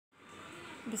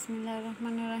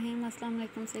बिस्मिल्लाहिर्रहमानिर्रहीम। अस्सलाम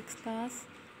वालेकुम six class.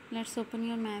 Let's open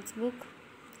your maths book,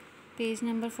 page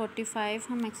number 45।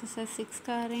 हम एक्सरसाइज 6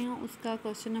 कर रहे हैं। उसका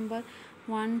क्वेश्चन नंबर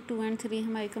 1, 2 एंड 3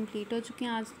 हमारी कंप्लीट हो चुके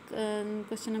हैं। आज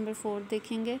क्वेश्चन नंबर 4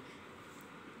 देखेंगे।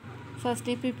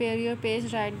 Firstly prepare your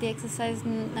page, right the exercise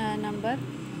number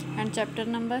and chapter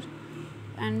number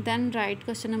and then write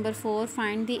question number 4.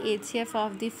 Find the HCF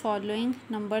of the following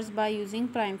numbers by using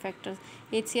prime factors.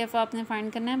 HCF आपने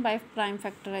find करना है by prime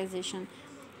factorization.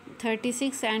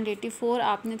 36 and 84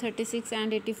 आपने 36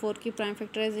 and 84 की prime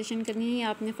factorisation करनी है। ये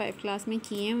आपने 5 class में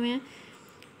किए हुए हैं।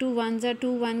 2 1 ज़ा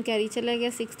 2 1 कैरी चला गया,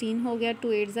 16 हो गया।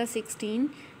 2 8 ज़ा 16,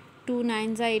 2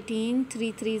 9 ज़ा 18,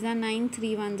 3 3 ज़ा 9,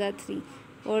 3 1 ज़ा 3।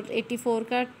 और 84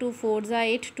 का 2 4 ज़ा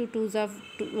 8, 2 2 ज़ा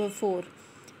 4,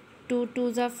 2 2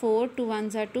 ज़ा 4, 2 1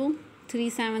 ज़ा 2, 3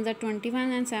 7 ज़ा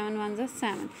 21 एंड 7 1 ज़ा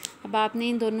 7। अब आपने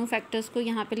इन दोनों फैक्टर्स को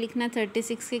यहाँ पे लिखना है।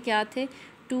 36 के क्या थे?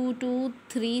 2 2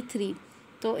 3 3,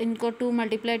 तो इनको 2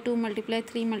 मल्टीप्लाई 2 मल्टीप्लाई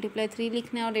 3 मल्टीप्लाई 3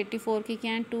 लिखना है। और 84 की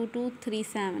क्या है? 2 2 3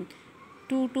 7,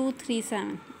 2 2 3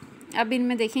 7। अब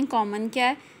इनमें देखें कॉमन क्या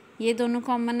है। ये दोनों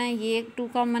कॉमन है, ये 2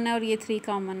 कॉमन है और ये 3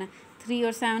 कॉमन है। 3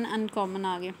 और 7 अनकॉमन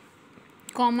आ गए।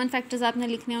 कॉमन फैक्टर्स आपने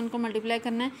लिखने हैं, उनको मल्टीप्लाई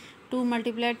करना है। 2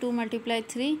 मल्टीप्लाई 2 मल्टीप्लाई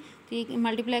 3, तो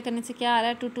मल्टीप्लाई करने से क्या आ रहा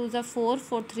है? 2 2 ज़ा 4,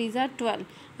 4 3 ज़ा 12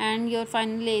 and your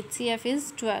final HCF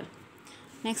is 12।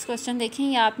 Next question देखें।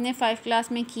 ये आपने 5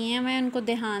 क्लास में किए हैं, उनको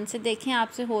ध्यान से देखें,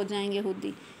 आपसे हो जाएंगे खुद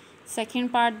ही। सेकेंड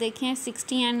पार्ट देखें।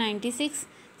 60 एंड 96,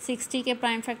 60 के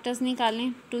प्राइम फैक्टर्स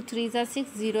निकालें। 2 3 ज़ा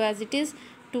 6, 0 एज इट इज़।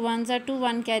 2 1 ज़ा 2,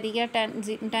 1 कैरी गया,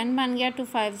 10 बन गया। 2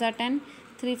 5 ज़ा 10,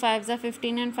 3 5 ज़ा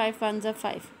 15 एंड 5 1 ज़ा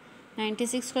 5।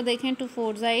 96 को देखें। 2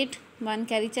 4 ज़ा 8, 1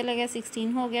 कैरी चला गया,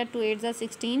 16 हो गया। 2 8 ज़ा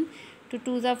 16, 2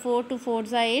 2 ज़ा 4, 2 4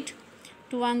 ज़ा 8,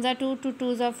 2 1 ज़ा 2, 2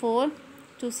 2 ज़ा 4,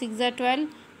 2 6 ज़ा 12,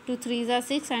 2 3 ज़ा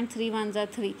 6 एंड 3 1 ज़ा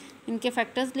 3। इनके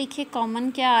फैक्टर्स लिखे। कॉमन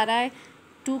क्या आ रहा है?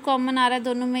 2 कॉमन आ रहा है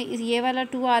दोनों में। ये वाला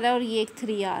 2 आ रहा है और ये एक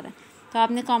 3 आ रहा है। तो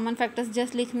आपने कॉमन फैक्टर्स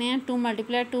जस्ट लिखने हैं। 2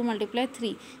 मल्टीप्लाई 2 मल्टीप्लाई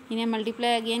 3, इन्हें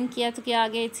मल्टीप्लाई अगेन किया तो क्या आ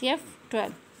गया? HCF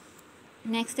 12।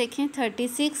 नेक्स्ट देखें।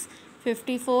 36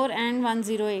 54 एंड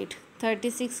 108,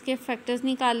 36 के फैक्टर्स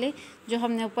निकाले जो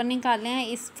हमने ऊपर निकाले हैं।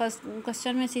 इस फर्स्ट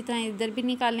क्वेश्चन में इसी तरह इधर भी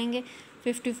निकालेंगे।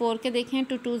 54 के देखें।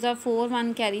 2 2 ज़ा 4,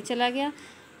 1 कैरी चला गया,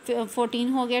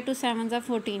 14 हो गया। 2 7 ज़ा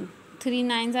 14, 3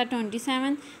 9 ज़ा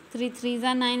 27, 3 3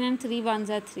 ज़ा 9 एंड 3 1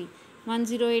 ज़ा 3।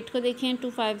 108 को देखें।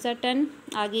 2 5 ज़ा 10,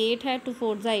 आगे 8 है। 2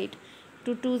 4 ज़ा 8,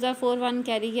 2 2 ज़ा 4, 1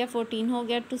 कैरी गया, 14 हो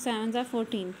गया। 2 7 ज़ा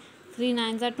 14, 3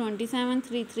 9 ज़ा 27,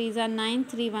 3 3 ज़ा 9,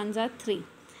 3 1 ज़ा 3।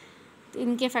 तो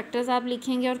इनके फैक्टर्स आप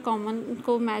लिखेंगे और कॉमन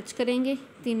को मैच करेंगे।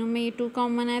 तीनों में ये 2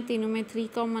 कॉमन है, तीनों में 3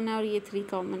 कॉमन है और ये 3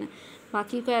 कॉमन है।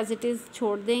 बाकी को एज इट इज़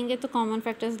छोड़ देंगे। तो कॉमन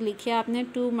फैक्टर्स लिखे आपने।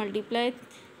 2 मल्टीप्लाई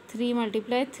 3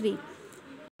 मल्टीप्लाई 3,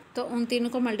 तो उन तीनों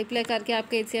को मल्टीप्लाई करके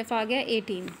आपका HCF आ गया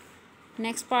 18।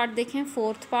 नेक्स्ट पार्ट देखें।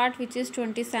 Fourth part which is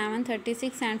 27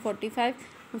 36 and 45।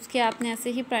 उसके आपने ऐसे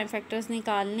ही प्राइम फैक्टर्स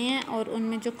निकालने हैं और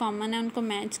उनमें जो कॉमन है उनको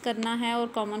मैच करना है और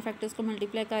कॉमन फैक्टर्स को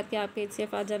मल्टीप्लाई करके आपका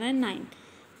HCF आ जाना है 9।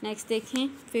 नेक्स्ट देखें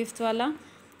फिफ्थ वाला।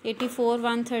 84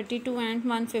 132 एंड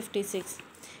 156।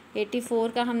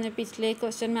 84 का हमने पिछले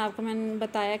क्वेश्चन में आपको मैंने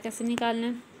बताया कैसे निकालना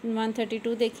है।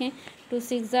 132 देखें। 2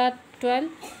 6 ज़ा 12,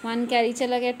 1 कैरी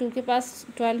चला गया, 2 के पास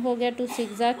 12 हो गया। 2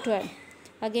 6 ज़ा 12,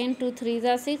 अगेन 2 3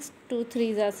 ज़ा 6, 2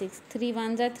 3 ज़ा 6, 3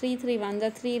 1 ज़ा 3, 3 1 ज़ा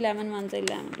 3, 11 1 ज़ा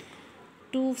 11।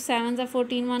 2 7 ज़ा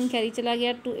 14, 1 कैरी चला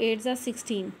गया। 2 8 ज़ा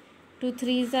 16, 2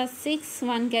 3 ज़ा 6,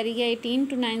 1 कैरी गया 18,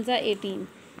 2 9 ज़ा 18,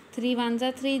 3 1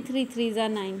 ज़ा 3, 3 3 ज़ा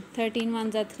 9, 13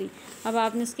 1 ज़ा 3। अब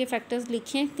आपने इसके फैक्टर्स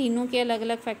लिखे, तीनों के अलग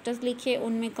अलग फैक्टर्स लिखे,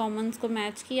 उनमें कॉमन्स को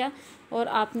मैच किया और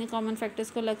आपने कॉमन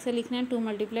फैक्टर्स को अलग से लिखना है। 2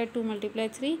 मल्टीप्लाई 2 मल्टीप्लाई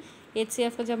 3,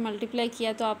 HCF को जब मल्टीप्लाई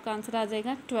किया तो आपका आंसर आ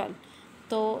जाएगा 12।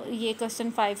 तो ये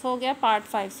क्वेश्चन 5 हो गया, पार्ट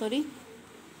 5 सॉरी।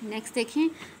 नेक्स्ट देखें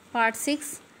पार्ट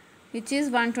 6 विच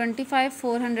इज़ 125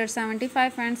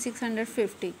 475 एंड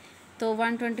 650। तो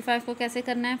 125 को कैसे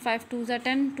करना है? 5 2 ज़ा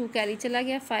 10, 2 कैरी चला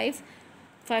गया, 5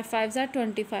 5 5 ज़ा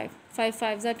 25, 5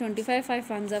 5 ज़ा 25,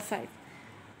 5 1 ज़ा 5,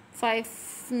 5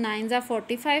 9 ज़ा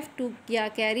 45, 2 किया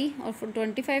कैरी और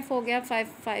 25 हो गया। 5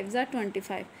 5 ज़ा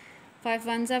 25, 5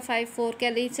 1 ज़ा 5, 4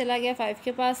 कैरी चला गया 5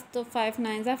 के पास, तो 5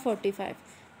 9 ज़ा 45,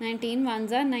 19 1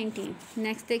 ज़ा 19।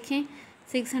 नेक्स्ट देखें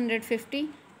 650।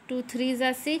 2 3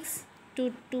 ज़ा 6, 2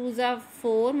 2 ज़ा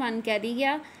 4, 1 कैरी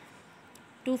गया,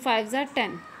 2 5 ज़ा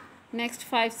 10। नेक्स्ट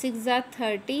 5 6 ज़ा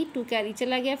 30, 2 कैरी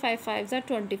चला गया, 5 5 ज़ा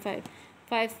 25,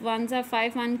 5 1 ज़ा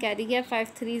 5, 1 कैरी गया, 5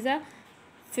 3 ज़ा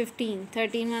 15,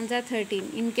 13 1 ज़ा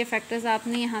 13। इनके फैक्टर्स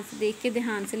आपने यहाँ से देख के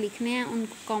ध्यान से लिखने हैं,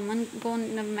 उनको कॉमन को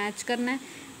मैच करना है।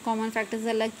 कॉमन फैक्टर्स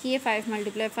अलग किए। 5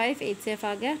 मल्टीप्लाई 5, HCF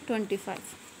आ गया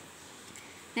 25।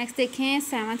 नेक्स्ट देखें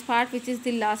seventh part which is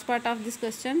the last part of this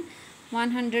question.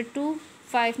 102,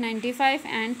 595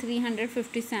 and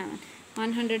 357।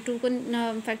 102 को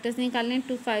फैक्टर्स निकालने,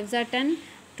 2 5 ज़ा 10,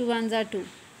 2 1 ज़ा 2।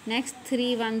 नेक्स्ट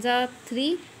 3 1 ज़ा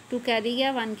 3, 2 कैरी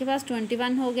गया, 1 के पास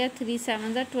 21 हो गया, 3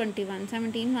 7 ज़ा 21,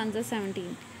 17 1 ज़ा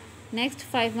 17। नेक्स्ट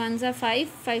 5 1 ज़ा 5,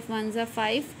 5 1 ज़ा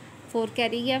 5, 4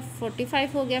 कैरी गया,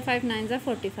 45 हो गया, 5 9 ज़ा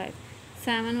 45,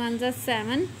 7 1 ज़ा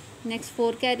 7। नेक्स्ट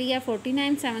 4 कैरी गया,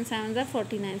 49, 7 7 ज़ा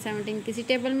 49, 17 किसी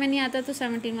टेबल में नहीं आता तो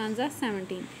 17 1 ज़ा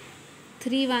 17।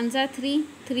 3 1 ज़ा 3,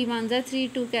 3 1 ज़ा 3,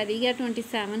 2 कैरी गया,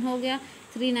 27 हो गया,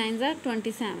 3 9 ज़ा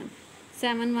 27,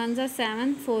 7 1 ज़ा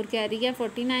 7, 4 कैरी गया,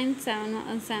 49,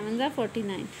 7 7 ज़ा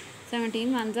 49,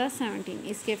 17 1 ज़ा 17।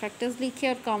 इसके फैक्टर्स लिखे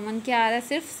और कॉमन क्या आ रहा है,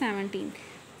 सिर्फ 17।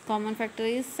 Common factor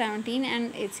is 17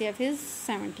 and HCF is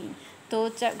 17। तो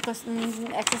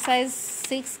एक्सरसाइज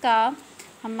 6 का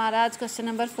हमारा आज क्वेश्चन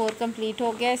नंबर 4 कंप्लीट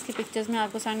हो गया। इसकी पिक्चर्स मैं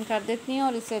आपको सेंड कर देती हूँ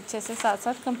और इसे अच्छे से साथ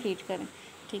साथ कंप्लीट करें।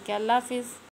 ठीक है, अल्लाह हाफिज़।